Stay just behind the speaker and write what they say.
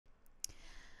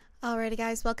Alrighty,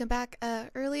 guys, welcome back.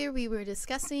 Earlier we were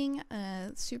discussing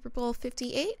Super Bowl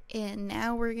 58, and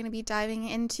now we're going to be diving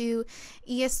into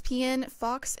ESPN,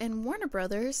 Fox, and Warner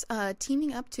Brothers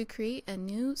teaming up to create a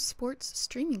new sports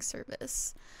streaming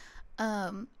service.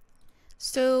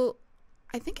 So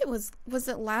I think was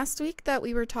it last week that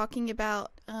we were talking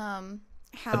about how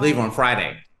I believe on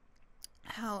Friday.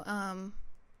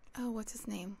 What's his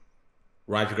name?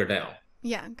 Roger Goodell.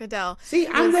 Yeah, Goodell. See,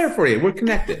 I'm there for you. We're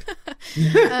connected.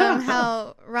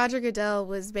 How Roger Goodell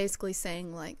was basically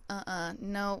saying, like,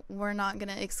 no, we're not going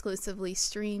to exclusively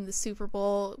stream the Super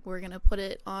Bowl. We're going to put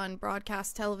it on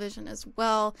broadcast television as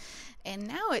well. And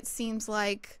now it seems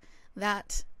like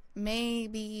that may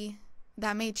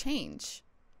change.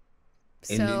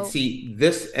 And see,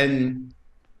 and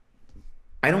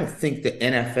I don't think the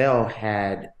NFL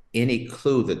had any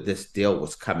clue that this deal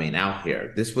was coming out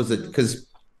here. This was because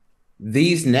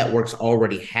these networks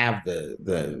already have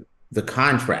the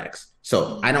contracts.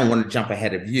 So I don't want to jump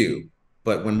ahead of you,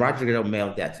 but when Roger Goodell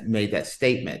made that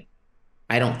statement,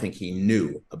 I don't think he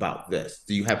knew about this.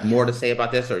 Do you have more to say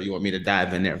about this, or you want me to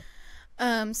dive in there?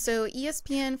 So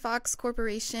ESPN, Fox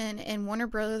Corporation, and Warner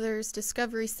Brothers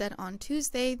Discovery said on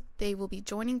Tuesday they will be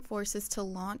joining forces to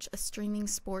launch a streaming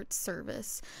sports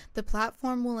service. The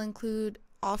platform will include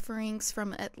offerings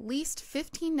from at least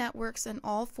 15 networks and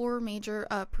all four major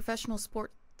professional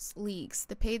sports leagues.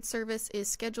 The paid service is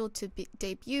scheduled to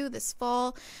debut this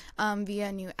fall via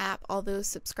a new app, although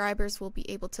subscribers will be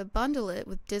able to bundle it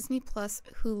with Disney Plus,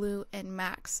 Hulu, and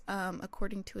Max,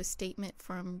 according to a statement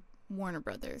from Warner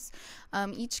Brothers.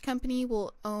 Each company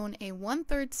will own a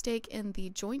 1/3 stake in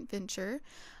the joint venture.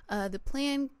 The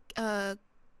plan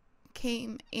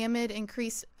came amid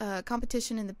increased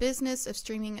competition in the business of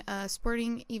streaming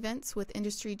sporting events, with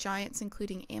industry giants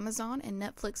including Amazon and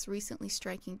Netflix recently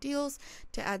striking deals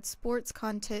to add sports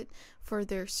content for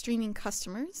their streaming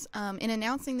customers. In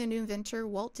announcing the new venture,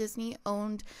 Walt Disney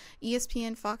owned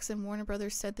ESPN, Fox, and Warner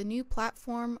Brothers said the new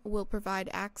platform will provide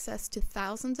access to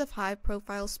thousands of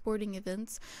high-profile sporting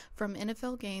events, from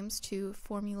NFL games to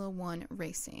Formula One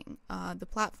racing. The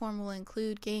platform will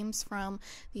include games from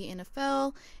the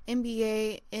NFL,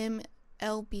 NBA,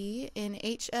 MLB,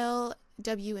 NHL,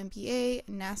 WNBA,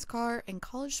 NASCAR, and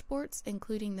college sports,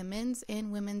 including the men's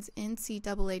and women's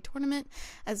NCAA tournament,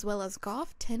 as well as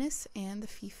golf, tennis, and the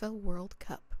FIFA World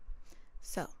Cup.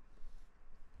 So.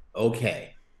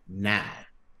 Okay, now,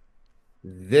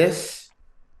 this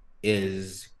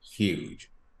is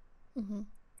huge. Mm-hmm.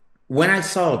 When I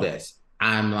saw this,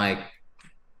 I'm like,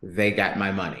 they got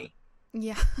my money.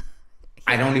 Yeah.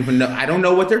 I don't even know. I don't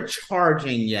know what they're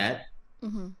charging yet.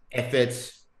 Mm-hmm. If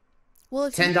it's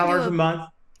if $10 a month,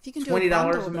 if you can do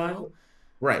 $20 a month,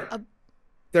 right?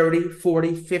 $30, $40,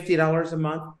 $50 a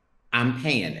month, I'm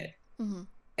paying it. Mm-hmm.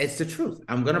 It's the truth.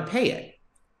 I'm going to pay it.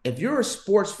 If you're a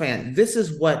sports fan, this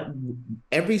is what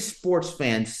every sports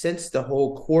fan, since the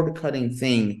whole cord cutting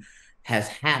thing has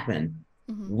happened,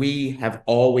 we have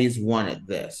always wanted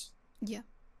this. Yeah.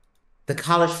 The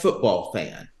college football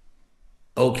fan.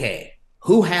 Okay.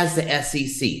 Who has the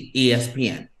SEC?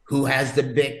 ESPN. Who has the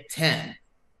Big Ten?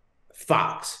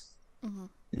 Fox.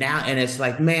 Now, and it's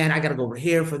like, man, I got to go over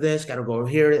here for this, got to go over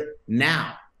here.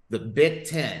 Now, the Big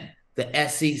Ten, the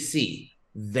SEC,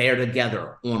 they're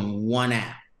together on one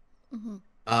app.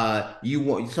 So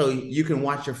you can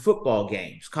watch your football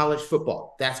games, college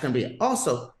football. That's going to be it.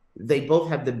 Also, they both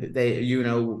have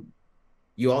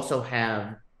you also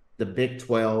have the Big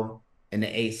 12 and the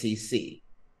ACC.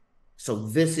 So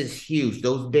this is huge.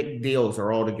 Those big deals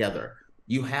are all together.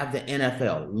 You have the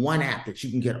NFL, one app that you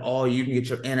can get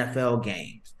your NFL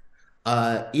games.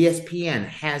 ESPN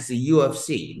has the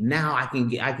UFC. Now I can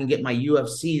get my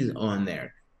UFCs on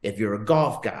there. If you're a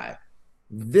golf guy,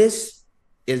 this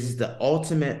is the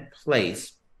ultimate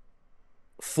place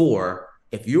for,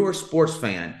 if you're a sports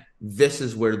fan, this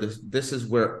is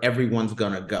where everyone's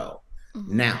gonna go.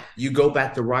 Now you go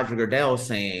back to Roger Goodell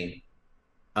saying,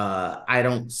 I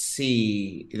don't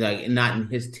see, like, not in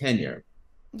his tenure.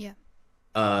 Yeah.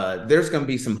 There's going to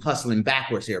be some hustling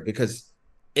backwards here, because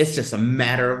it's just a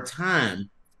matter of time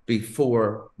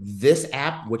before this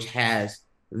app, which has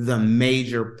the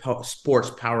major sports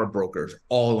power brokers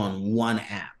all on one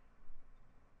app,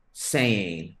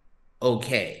 saying,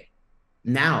 okay,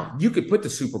 now you could put the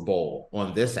Super Bowl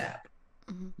on this app.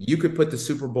 You could put the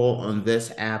Super Bowl on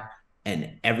this app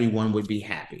and everyone would be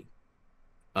happy.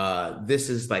 This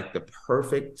is like the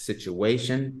perfect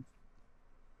situation.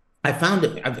 I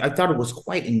thought it was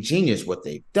quite ingenious what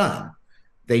they've done.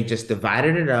 They just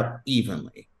divided it up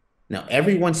evenly. Now,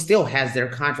 everyone still has their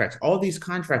contracts. All these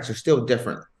contracts are still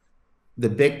different. The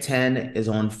Big Ten is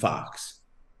on Fox.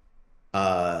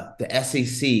 The the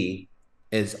SEC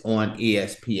is on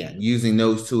ESPN, using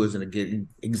those two as an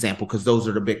example, because those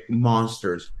are the big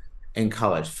monsters in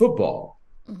college football.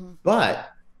 Mm-hmm. But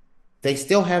they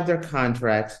still have their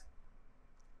contracts,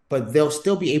 but they'll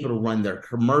still be able to run their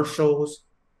commercials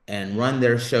and run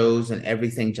their shows and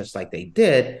everything just like they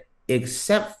did,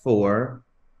 except for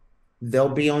they'll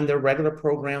be on their regular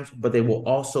programs, but they will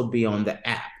also be on the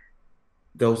app.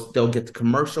 They'll get the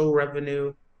commercial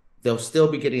revenue. They'll still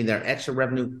be getting their extra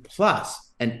revenue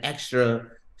plus an extra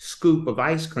scoop of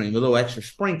ice cream, a little extra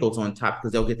sprinkles on top,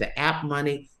 because they'll get the app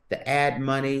money, the ad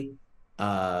money.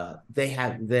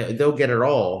 They'll get it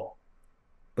all,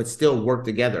 but still work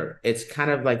together. It's kind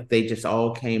of like they just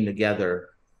all came together.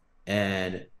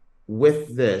 And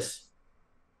with this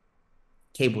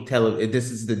cable television, this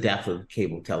is the death of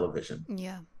cable television.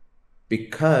 Yeah.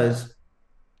 Because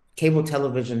cable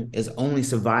television is only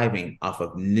surviving off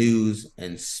of news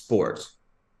and sports.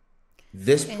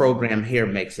 This program here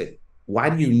makes it. Why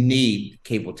do you need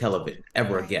cable television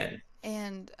ever again?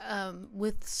 And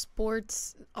with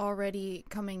sports already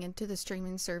coming into the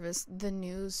streaming service, the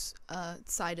news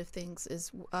side of things is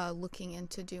looking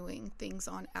into doing things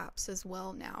on apps as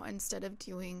well now, instead of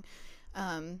doing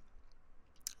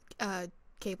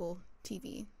cable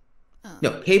TV.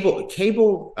 No,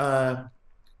 cable.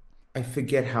 I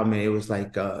forget how many. It was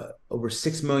like over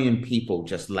 6 million people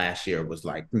just last year was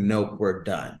like, nope, we're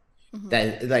done. Mm-hmm.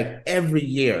 That like every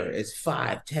year it's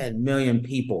 5-10 million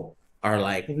people are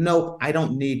like, nope, I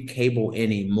don't need cable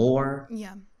anymore.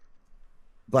 Yeah.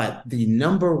 But the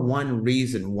number one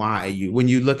reason why when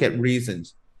you look at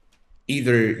reasons,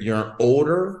 either you're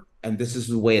older and this is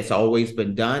the way it's always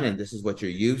been done and this is what you're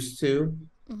used to.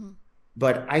 Mm-hmm.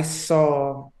 But I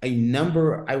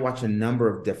watch a number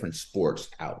of different sports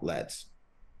outlets,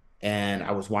 and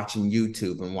I was watching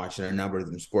YouTube and watching a number of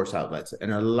them sports outlets.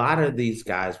 And a lot of these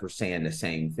guys were saying the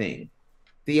same thing.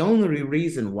 The only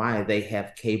reason why they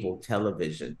have cable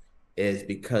television is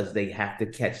because they have to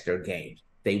catch their games.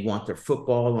 They want their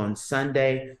football on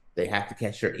Sunday. They have to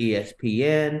catch their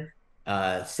ESPN.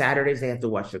 Saturdays, they have to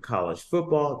watch their college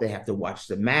football. They have to watch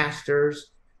the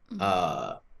Masters.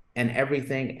 Mm-hmm. And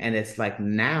everything, and it's like,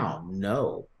 now,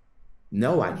 no,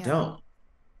 I don't.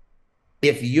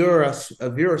 If you're a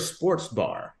sports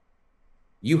bar,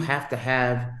 you have to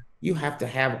have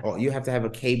a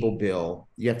cable bill.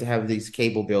 You have to have these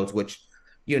cable bills, which,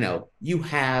 you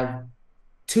have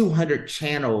 200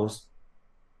 channels.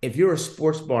 If you're a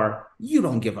sports bar, you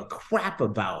don't give a crap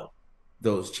about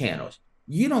those channels.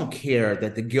 You don't care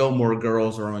that the Gilmore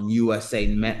Girls are on USA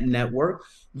Network.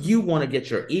 You want to get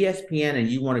your ESPN and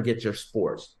you want to get your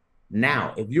sports.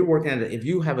 Now, if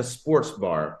you have a sports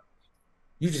bar,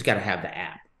 you just got to have the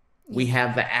app. We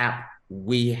have the app.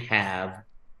 We have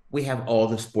all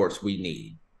the sports we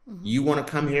need. Mm-hmm. You want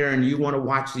to come here and you want to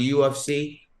watch the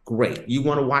UFC? Great. You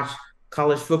want to watch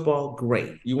college football?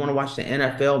 Great. You want to watch the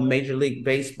NFL, Major League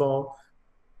Baseball?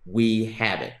 We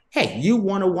have it. Hey, you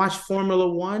want to watch Formula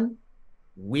One?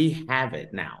 We have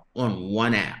it now on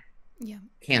one app. Yeah.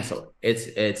 Cancel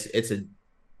it.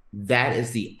 That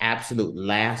is the absolute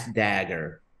last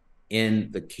dagger in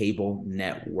the cable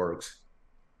network's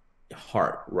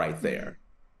heart right there.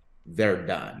 They're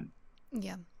done.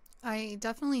 Yeah. I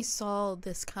definitely saw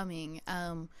this coming.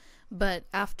 But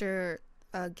after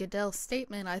Goodell's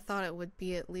statement, I thought it would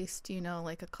be at least,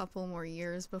 like a couple more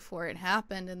years before it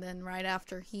happened. And then right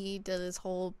after he did his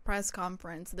whole press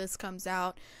conference, this comes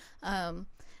out.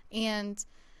 And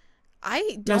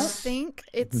I don't think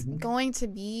it's going to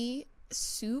be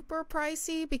super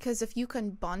pricey, because if you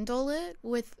can bundle it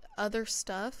with other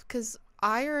stuff, because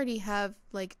I already have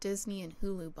like Disney and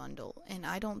Hulu bundle, and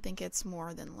I don't think it's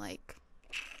more than like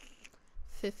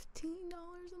 $15 a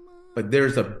month. But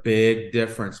there's a big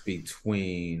difference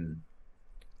between,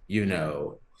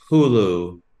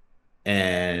 Hulu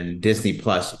and Disney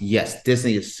Plus. Yes,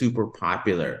 Disney is super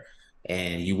popular,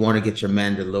 and you want to get your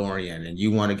Mandalorian, and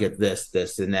you want to get this,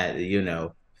 and that,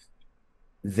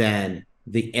 then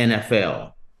the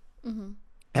NFL,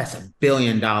 that's $1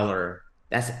 billion.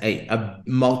 That's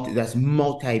that's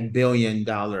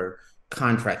multi-billion-dollar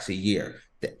contracts a year.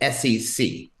 The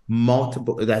SEC,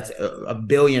 that's a $1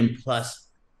 billion plus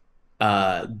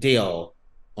deal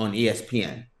on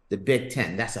ESPN. The Big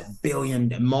Ten, that's a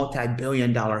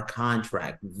multi-billion-dollar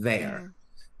contract there.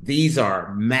 These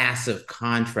are massive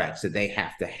contracts that they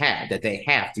have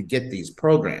to get these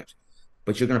programs,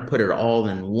 but you're going to put it all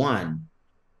in one.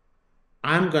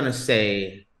 I'm going to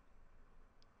say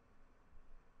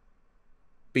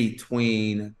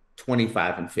between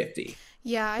 25 and 50.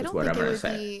 Yeah, I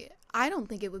don't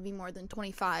think it would be more than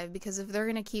 25, because if they're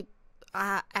going to keep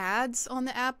ads on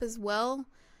the app as well,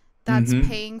 that's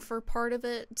paying for part of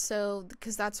it. So,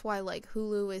 because that's why like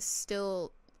Hulu is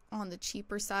still on the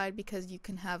cheaper side, because you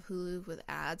can have Hulu with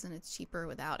ads and it's cheaper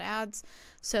without ads.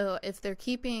 So if they're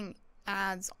keeping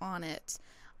ads on it,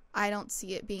 I don't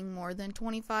see it being more than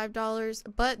 $25,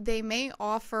 but they may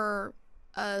offer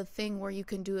a thing where you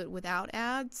can do it without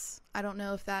ads. I don't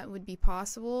know if that would be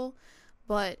possible,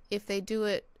 but if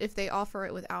they offer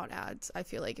it without ads, I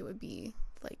feel like it would be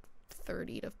like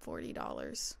 $30 to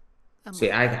 $40.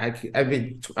 See,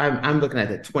 I'm looking at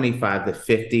the 25 to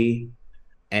 50,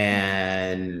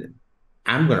 and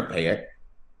I'm gonna pay it.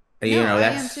 You know, I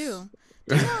am too.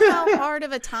 Do you know how hard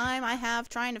of a time I have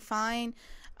trying to find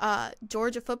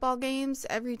Georgia football games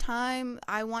every time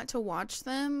I want to watch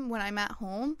them when I'm at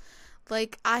home?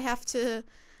 Like, I have to.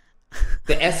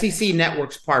 The SEC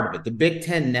network's part of it. The Big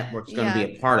Ten network's going to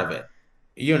be a part of it.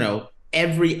 You know,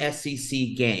 every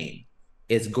SEC game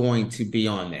is going to be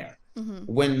on there.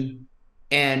 When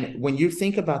you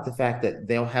think about the fact that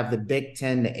they'll have the Big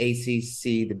Ten, the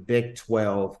ACC, the Big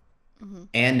 12,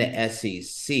 and the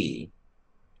SEC,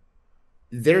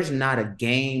 there's not a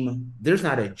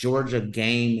Georgia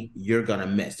game you're going to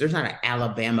miss. There's not an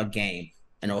Alabama game,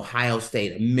 an Ohio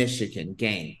State, a Michigan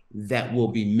game that will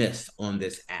be missed on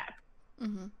this app.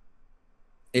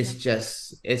 It's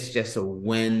just a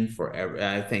win for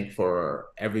for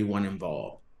everyone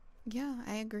involved. Yeah,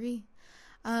 I agree.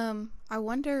 I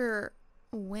wonder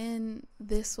when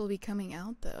this will be coming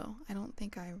out, though. I don't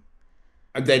think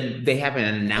they haven't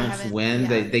announced when.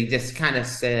 Yeah. They just kind of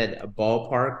said a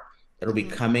ballpark. It'll be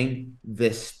coming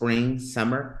this spring,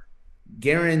 summer.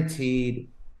 Guaranteed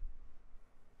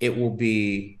it will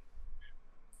be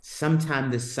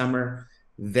sometime this summer.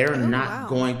 They're not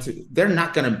going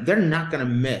to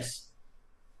miss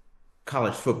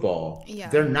college football. Yeah.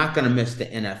 They're not going to miss the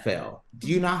NFL. Do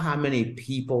you know how many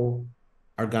people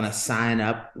are going to sign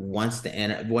up once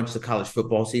the college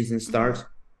football season starts?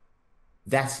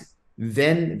 Then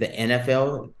the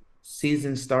NFL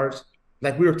season starts.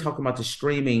 Like we were talking about the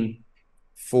streaming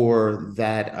for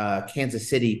that Kansas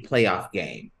City playoff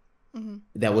game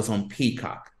that was on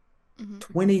Peacock.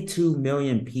 22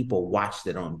 million people watched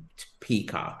it on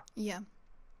Peacock. Yeah.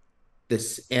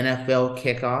 This NFL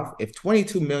kickoff, if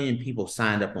 22 million people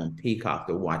signed up on Peacock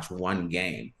to watch one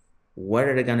game, what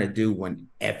are they going to do when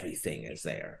everything is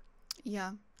there?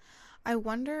 Yeah. I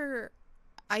wonder,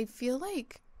 I feel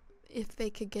like if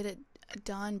they could get it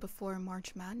done before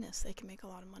March Madness, they can make a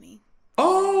lot of money.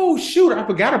 Oh, shoot. I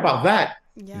forgot about that.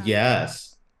 Yeah.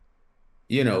 Yes.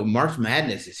 You know, March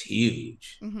Madness is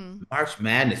huge. March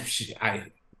Madness,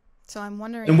 so I'm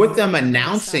wondering. And with them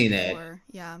announcing it,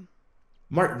 yeah.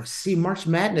 March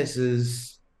Madness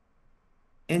is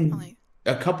in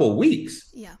a couple of weeks.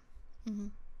 Yeah.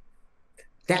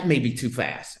 That may be too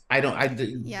fast. I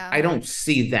don't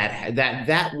see that.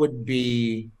 That would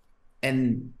be,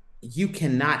 and you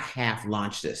cannot half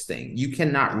launch this thing. You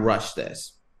cannot rush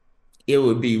this. It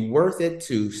would be worth it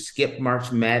to skip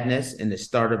March Madness and the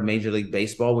start of Major League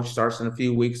Baseball, which starts in a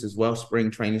few weeks as well.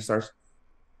 Spring training starts,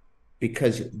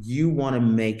 because you want to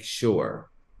make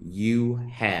sure you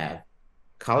have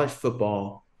college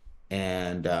football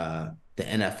and the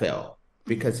NFL.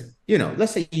 Because, you know,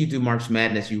 let's say you do March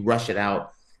Madness, you rush it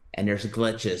out, and there's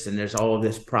glitches and there's all of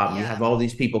this problem. You have all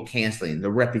these people canceling.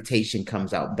 The reputation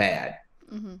comes out bad.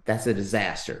 That's a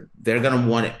disaster. They're going to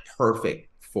want it perfect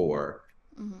for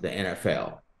the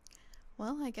NFL.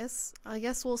 Well, I guess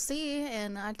we'll see.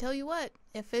 And I tell you what,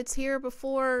 if it's here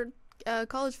before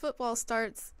college football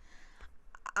starts,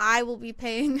 I will be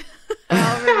paying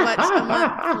however much a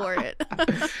month for it.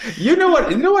 You know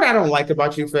what I don't like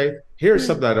about you, Faith? Here's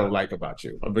something I don't like about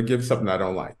you. I'm gonna give something I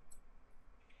don't like.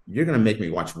 You're gonna make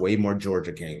me watch way more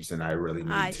Georgia games than I really need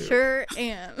to. I sure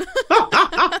am.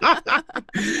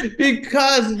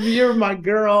 Because you're my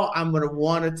girl, I'm gonna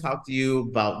want to talk to you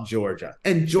about Georgia.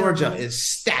 And Georgia is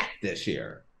stacked this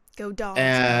year. Go Dogs.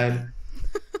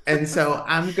 And so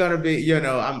I'm gonna be,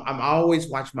 I'm always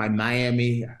watch my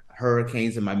Miami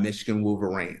Hurricanes and my Michigan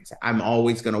Wolverines. I'm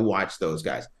always gonna watch those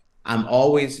guys.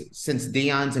 Since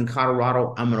Deion's in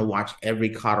Colorado, I'm gonna watch every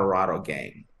Colorado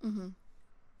game.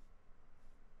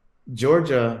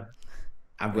 Georgia,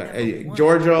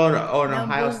 Georgia or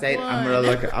Ohio State. I'm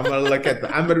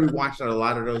gonna be watching a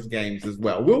lot of those games as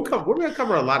well. We're gonna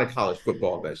cover a lot of college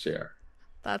football this year.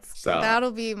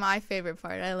 That'll be my favorite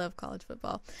part. I love college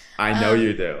football. I know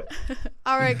you do.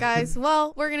 All right, guys.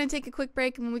 Well, we're gonna take a quick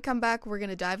break, and when we come back, we're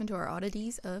gonna dive into our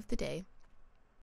oddities of the day.